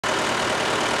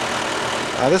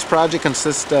This project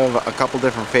consists of a couple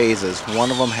different phases.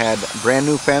 One of them had brand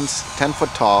new fence, 10 foot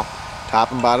tall,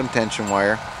 top and bottom tension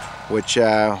wire, which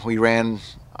we ran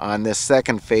on this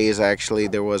second phase. Actually,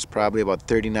 there was probably about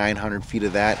 3,900 feet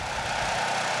of that.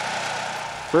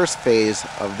 First phase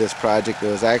of this project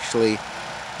was actually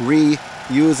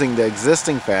reusing the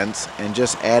existing fence and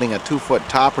just adding a 2-foot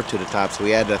topper to the top. So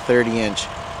we added a 30-inch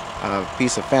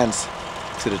piece of fence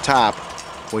to the top,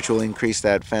 which will increase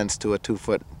that fence to a 2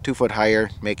 foot higher,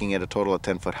 making it a total of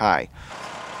 10 foot high.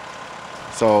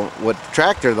 So with the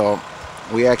tractor though,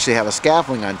 we actually have a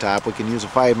scaffolding on top. We can use a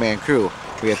 5-man crew.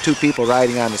 We have 2 people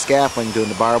riding on the scaffolding doing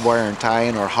the barbed wire and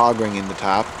tying or hog ringing the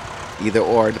top, either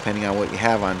or depending on what you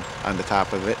have on the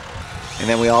top of it. And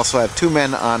then we also have 2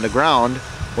 men on the ground,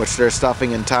 which they're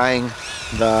stuffing and tying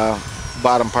the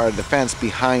bottom part of the fence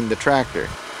behind the tractor.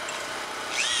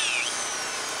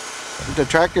 The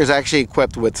tractor is actually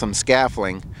equipped with some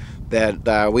scaffolding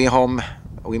that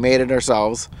we made it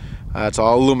ourselves. It's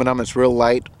all aluminum, it's real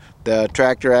light. The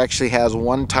tractor actually has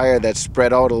one tire that's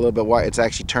spread out a little bit wide. It's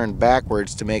actually turned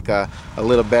backwards to make a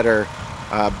little better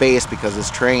base, because this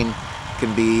terrain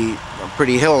can be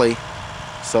pretty hilly.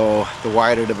 So the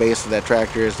wider the base of that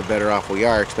tractor is, the better off we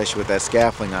are, especially with that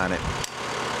scaffolding on it.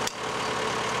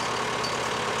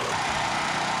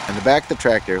 In the back of the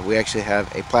tractor, we actually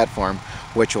have a platform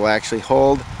which will actually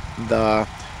hold the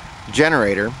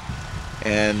generator,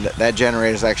 and that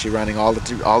generator is actually running all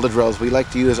the drills. We like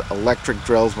to use electric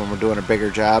drills when we're doing a bigger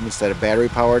job instead of battery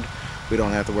powered. We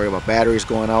don't have to worry about batteries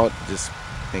going out. Just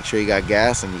make sure you got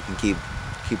gas and you can keep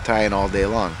tying all day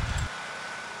long.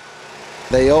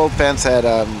 The old fence had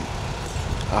a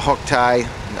hook tie.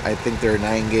 I think they're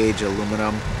 9-gauge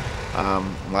aluminum. A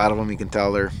lot of them, you can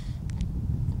tell they're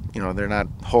not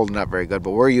holding up very good,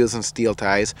 but we're using steel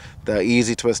ties, the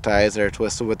easy twist ties that are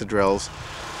twisted with the drills.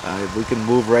 We can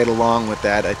move right along with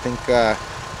that. I think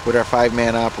with our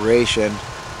 5-man operation,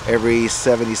 every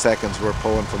 70 seconds we're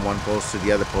pulling from one post to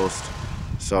the other post.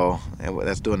 So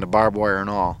that's doing the barbed wire and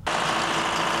all.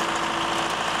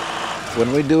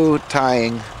 When we do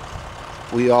tying,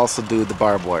 we also do the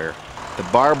barbed wire. The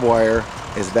barbed wire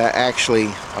is actually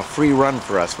a free run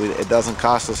for us. It doesn't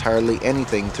cost us hardly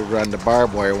anything to run the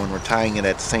barbed wire when we're tying it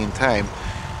at the same time,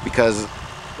 because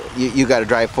you got to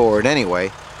drive forward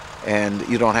anyway, and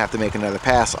you don't have to make another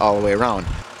pass all the way around.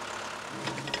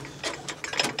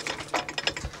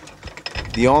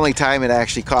 The only time it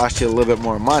actually costs you a little bit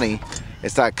more money,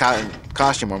 it's not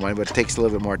cost you more money, but it takes a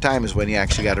little bit more time, is when you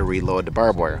actually got to reload the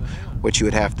barbed wire, which you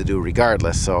would have to do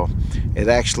regardless. So it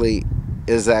actually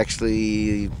is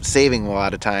saving a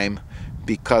lot of time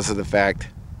because of the fact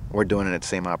we're doing it at the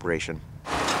same operation.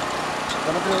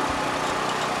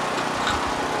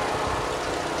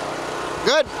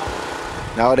 Good.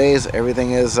 Nowadays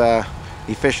everything is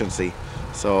efficiency,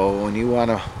 so when you want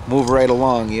to move right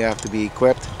along, you have to be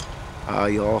equipped.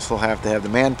 You also have to have the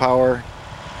manpower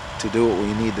to do what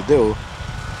we need to do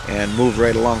and move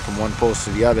right along from one post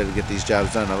to the other to get these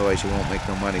jobs done. Otherwise you won't make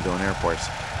no money doing airports.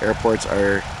 Airports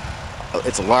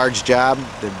it's a large job,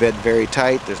 they're bid very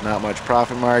tight, there's not much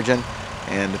profit margin,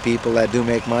 and the people that do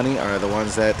make money are the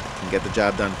ones that can get the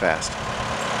job done fast.